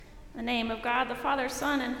In the name of God, the Father,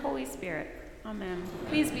 Son, and Holy Spirit. Amen.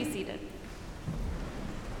 Please be seated.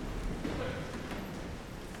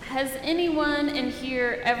 Has anyone in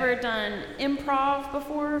here ever done improv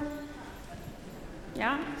before?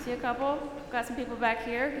 Yeah? See a couple? Got some people back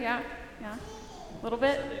here? Yeah? A little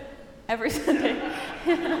bit? Every Sunday.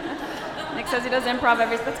 Nick says he does improv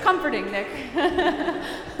every Sunday. That's comforting, Nick.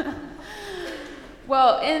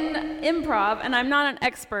 Well, in improv, and I'm not an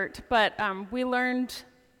expert, but we did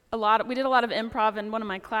a lot of improv in one of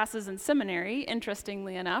my classes in seminary,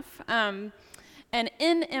 interestingly enough. And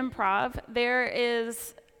in improv, there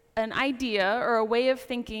is an idea or a way of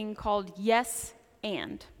thinking called yes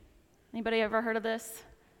and. Anybody ever heard of this?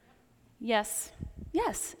 Yes,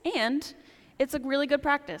 and it's a really good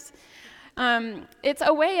practice. It's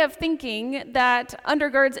a way of thinking that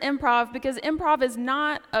undergirds improv because improv is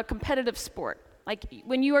not a competitive sport. Like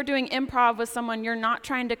when you are doing improv with someone, you're not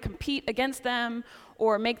trying to compete against them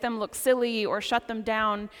or make them look silly or shut them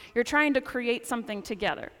down. You're trying to create something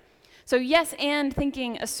together. So yes and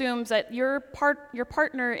thinking assumes that your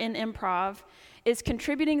partner in improv is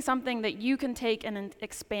contributing something that you can take and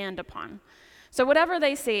expand upon. So whatever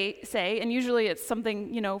they say, and usually it's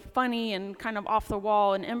something funny and kind of off the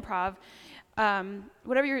wall in improv,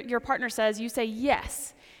 whatever your partner says, you say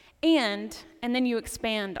yes, and then you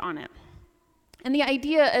expand on it. And the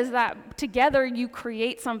idea is that together you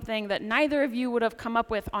create something that neither of you would have come up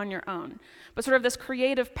with on your own. But sort of this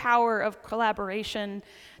creative power of collaboration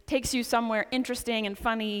takes you somewhere interesting and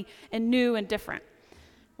funny and new and different.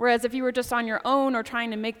 Whereas if you were just on your own or trying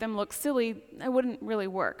to make them look silly, it wouldn't really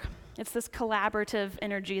work. It's this collaborative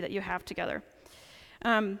energy that you have together.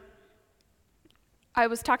 I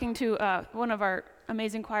was talking to one of our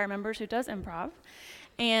amazing choir members who does improv,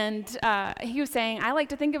 and he was saying, I like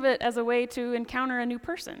to think of it as a way to encounter a new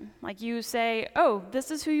person. Like you say, oh,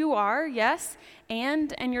 this is who you are, yes,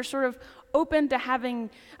 and you're sort of open to having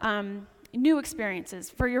new experiences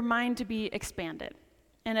for your mind to be expanded.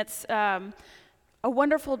 And it's a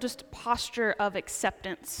wonderful just posture of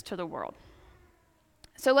acceptance to the world.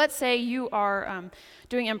 So let's say you are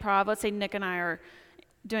doing improv. Let's say Nick and I are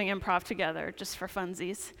doing improv together just for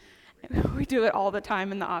funsies. We do it all the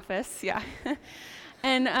time in the office, yeah.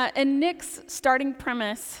 And Nick's starting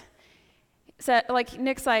premise said,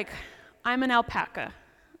 Nick's like, I'm an alpaca.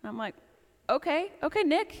 And I'm like, okay,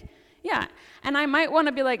 Nick, yeah. And I might want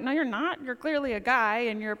to be like, no, you're not. You're clearly a guy,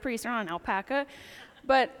 and you're a priest. You're not an alpaca.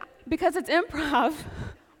 But because it's improv,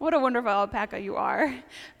 what a wonderful alpaca you are.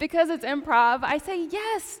 Because it's improv, I say,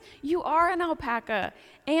 yes, you are an alpaca,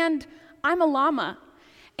 and I'm a llama.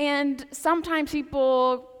 And sometimes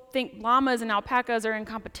people think llamas and alpacas are in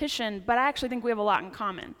competition, but I actually think we have a lot in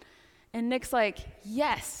common. And Nick's like,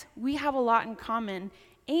 yes, we have a lot in common,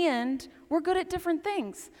 and we're good at different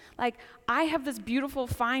things. Like, I have this beautiful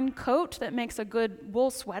fine coat that makes a good wool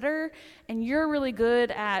sweater, and you're really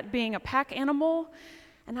good at being a pack animal.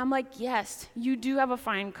 And I'm like, yes, you do have a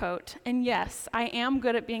fine coat, and yes, I am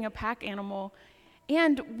good at being a pack animal.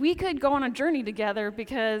 And we could go on a journey together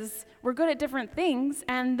because we're good at different things,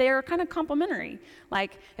 and they're kind of complementary.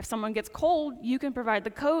 Like, if someone gets cold, you can provide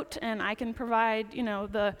the coat, and I can provide,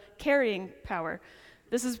 the carrying power.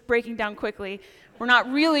 This is breaking down quickly. We're not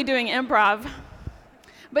really doing improv.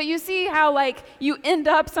 But you see how, you end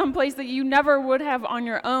up someplace that you never would have on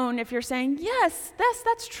your own if you're saying, yes,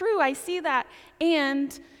 that's true, I see that,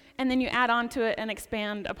 and then you add on to it and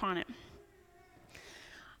expand upon it.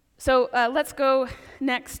 So let's go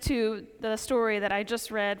next to the story that I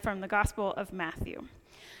just read from the Gospel of Matthew.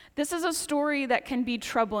 This is a story that can be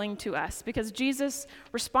troubling to us because Jesus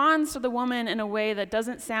responds to the woman in a way that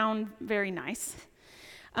doesn't sound very nice.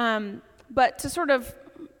 But to sort of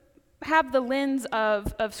have the lens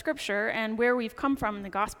of Scripture and where we've come from in the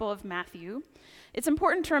Gospel of Matthew, it's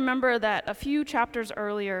important to remember that a few chapters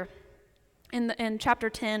earlier, in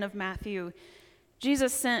chapter 10 of Matthew,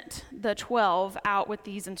 Jesus sent the 12 out with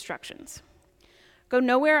these instructions. Go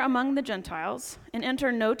nowhere among the Gentiles and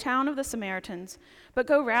enter no town of the Samaritans, but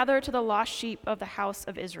go rather to the lost sheep of the house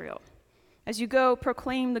of Israel. As you go,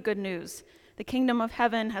 proclaim the good news. The kingdom of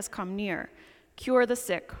heaven has come near. Cure the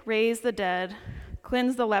sick, raise the dead,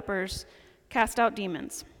 cleanse the lepers, cast out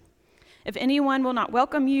demons. If anyone will not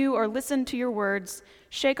welcome you or listen to your words,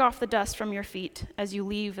 shake off the dust from your feet as you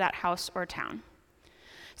leave that house or town.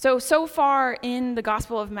 So far in the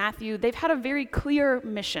Gospel of Matthew, they've had a very clear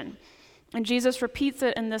mission. And Jesus repeats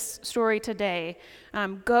it in this story today.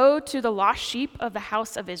 Go to the lost sheep of the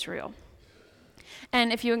house of Israel.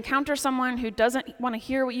 And if you encounter someone who doesn't want to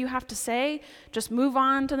hear what you have to say, just move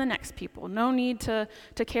on to the next people. No need to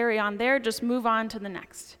carry on there, just move on to the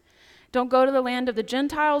next. Don't go to the land of the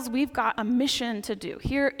Gentiles. We've got a mission to do.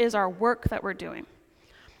 Here is our work that we're doing.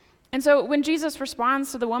 And so when Jesus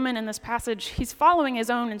responds to the woman in this passage, he's following his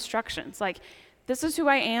own instructions. Like, this is who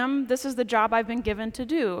I am. This is the job I've been given to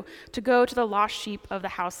do, to go to the lost sheep of the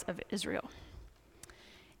house of Israel.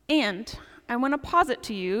 And I want to posit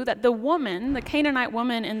to you that the woman, the Canaanite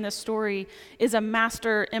woman in this story, is a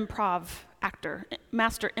master improv actor,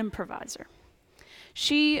 master improviser.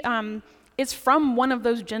 She is from one of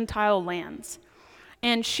those Gentile lands.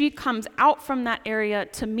 And she comes out from that area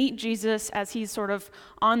to meet Jesus as he's sort of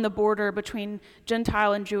on the border between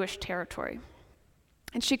Gentile and Jewish territory.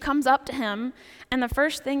 And she comes up to him, and the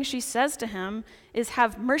first thing she says to him is,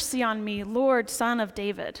 "Have mercy on me, Lord, Son of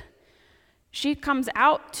David." She comes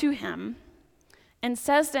out to him and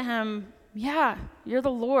says to him, "Yeah, you're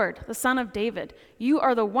the Lord, the Son of David. You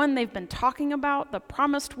are the one they've been talking about, the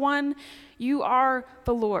promised one. You are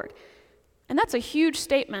the Lord." And that's a huge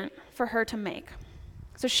statement for her to make.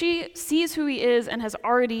 So she sees who he is and has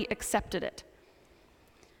already accepted it.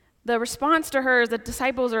 The response to her is the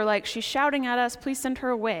disciples are like, "She's shouting at us, please send her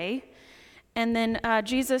away." And then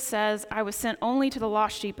Jesus says, "I was sent only to the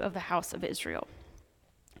lost sheep of the house of Israel."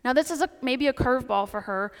 Now this is maybe a curveball for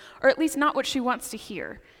her, or at least not what she wants to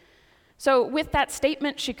hear. So with that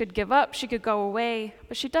statement, she could give up, she could go away,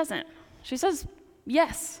 but she doesn't. She says,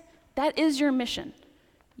 "Yes, that is your mission.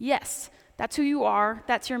 Yes, that's who you are,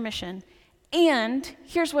 that's your mission. And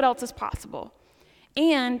here's what else is possible.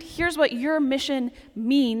 And here's what your mission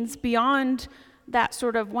means beyond that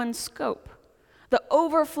sort of one scope. The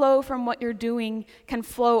overflow from what you're doing can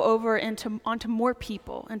flow over onto more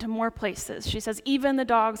people, into more places." She says, "Even the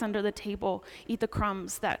dogs under the table eat the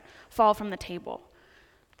crumbs that fall from the table."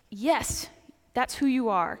 Yes, that's who you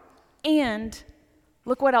are. And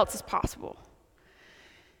look what else is possible.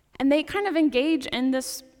 And they kind of engage in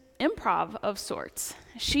this improv of sorts.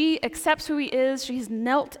 She accepts who he is. She's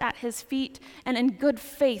knelt at his feet and in good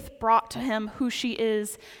faith brought to him who she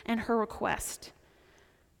is and her request.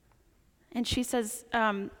 And she says,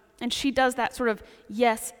 and she does that sort of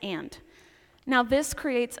yes and. Now this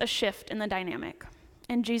creates a shift in the dynamic.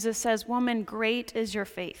 And Jesus says, "Woman, great is your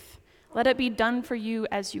faith. Let it be done for you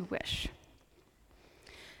as you wish."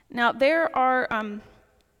 Now there are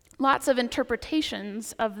lots of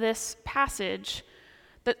interpretations of this passage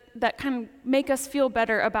that kind of make us feel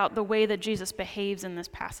better about the way that Jesus behaves in this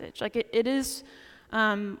passage. Like it is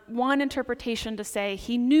one interpretation to say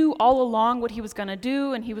he knew all along what he was going to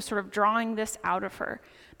do, and he was sort of drawing this out of her.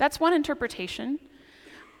 That's one interpretation.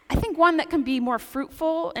 I think one that can be more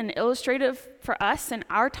fruitful and illustrative for us in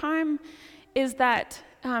our time is that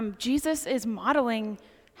Jesus is modeling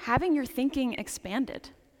having your thinking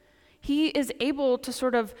expanded. He is able to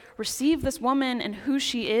sort of receive this woman and who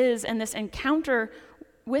she is, and this encounter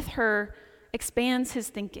with her expands his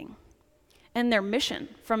thinking. And their mission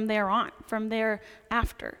from there on, from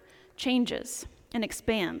thereafter, changes and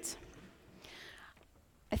expands.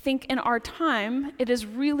 I think in our time, it is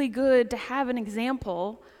really good to have an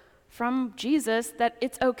example from Jesus that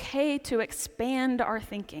it's okay to expand our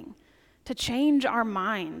thinking, to change our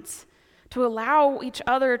minds, to allow each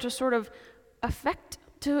other to sort of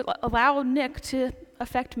allow Nick to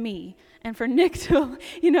affect me, and for Nick to,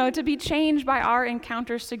 to be changed by our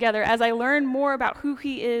encounters together as I learn more about who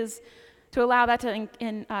he is, to allow that to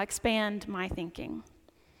expand my thinking.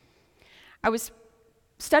 I was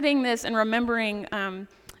studying this and remembering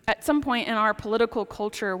at some point in our political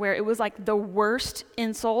culture where it was like the worst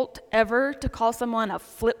insult ever to call someone a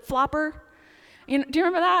flip-flopper. Do you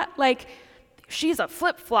remember that? Like, she's a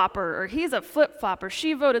flip-flopper, or he's a flip-flopper.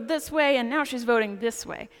 She voted this way, and now she's voting this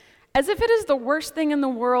way. As if it is the worst thing in the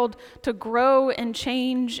world to grow and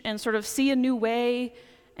change and sort of see a new way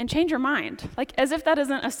and change your mind. Like, as if that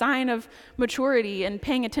isn't a sign of maturity and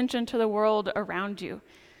paying attention to the world around you.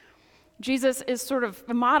 Jesus is sort of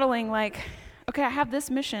modeling like, okay, I have this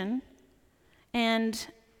mission, and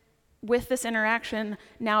with this interaction,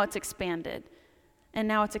 now it's expanded, and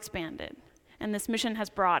now it's expanded, and this mission has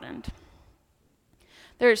broadened.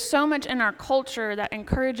 There is so much in our culture that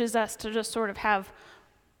encourages us to just sort of have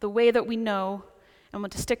the way that we know and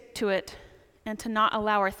want to stick to it and to not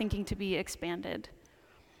allow our thinking to be expanded.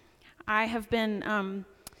 I have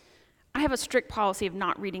a strict policy of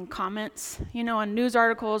not reading comments, on news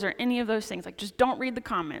articles or any of those things. Like, just don't read the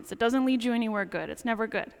comments. It doesn't lead you anywhere good. It's never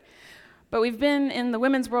good. But we've been in the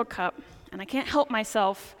Women's World Cup, and I can't help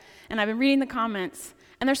myself, and I've been reading the comments,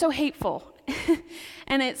 and they're so hateful.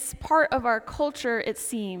 And it's part of our culture, it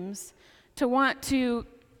seems, to want to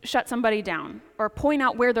shut somebody down or point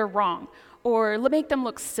out where they're wrong or make them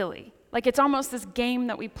look silly. Like, it's almost this game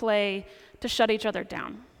that we play to shut each other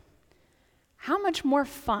down. How much more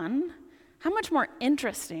fun how much more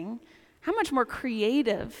interesting, how much more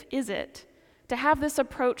creative is it to have this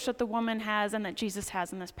approach that the woman has and that Jesus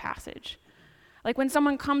has in this passage? Like when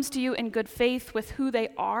someone comes to you in good faith with who they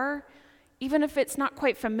are, even if it's not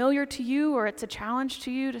quite familiar to you or it's a challenge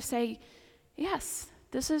to you, to say, yes,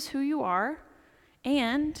 this is who you are,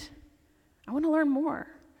 and I want to learn more.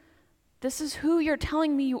 This is who you're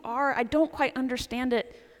telling me you are. I don't quite understand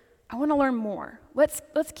it. I want to learn more. Let's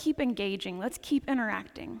keep engaging. Let's keep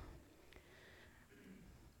interacting.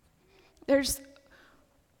 There's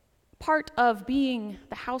part of being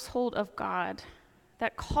the household of God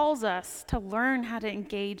that calls us to learn how to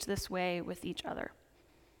engage this way with each other.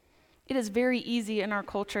 It is very easy in our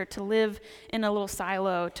culture to live in a little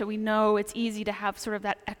silo, we know it's easy to have sort of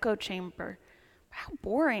that echo chamber. How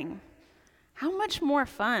boring. How much more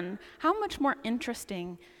fun, how much more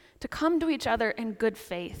interesting to come to each other in good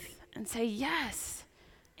faith and say, yes,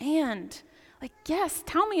 and like, yes,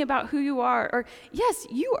 tell me about who you are, or yes,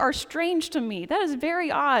 you are strange to me. That is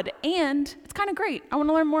very odd, and it's kind of great. I want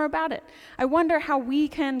to learn more about it. I wonder how we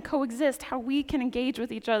can coexist, how we can engage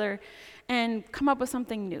with each other and come up with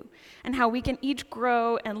something new, and how we can each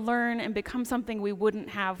grow and learn and become something we wouldn't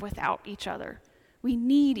have without each other. We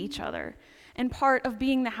need each other, and part of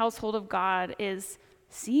being the household of God is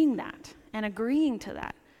seeing that and agreeing to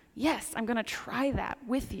that. Yes, I'm going to try that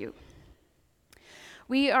with you.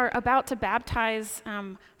 We are about to baptize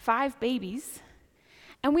 5 babies,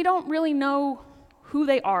 and we don't really know who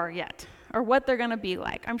they are yet or what they're going to be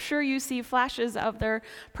like. I'm sure you see flashes of their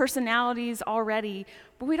personalities already,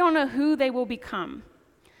 but we don't know who they will become.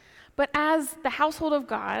 But as the household of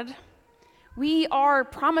God, we are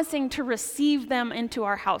promising to receive them into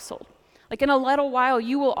our household. Like in a little while,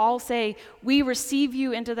 you will all say, we receive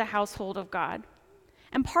you into the household of God.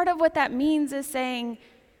 And part of what that means is saying,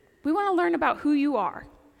 we want to learn about who you are.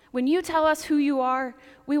 When you tell us who you are,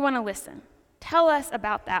 we want to listen. Tell us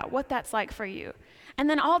about that, what that's like for you. And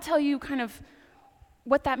then I'll tell you kind of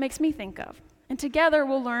what that makes me think of. And together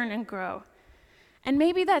we'll learn and grow. And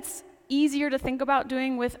maybe that's easier to think about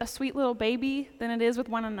doing with a sweet little baby than it is with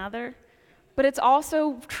one another. But it's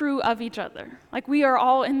also true of each other. Like we are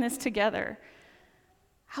all in this together.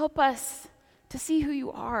 Help us to see who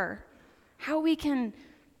you are, how we can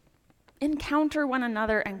encounter one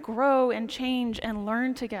another and grow and change and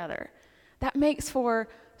learn together. That makes for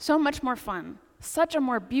so much more fun, such a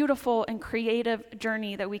more beautiful and creative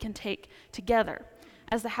journey that we can take together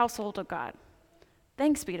as the household of God.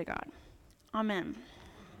 Thanks be to God. Amen.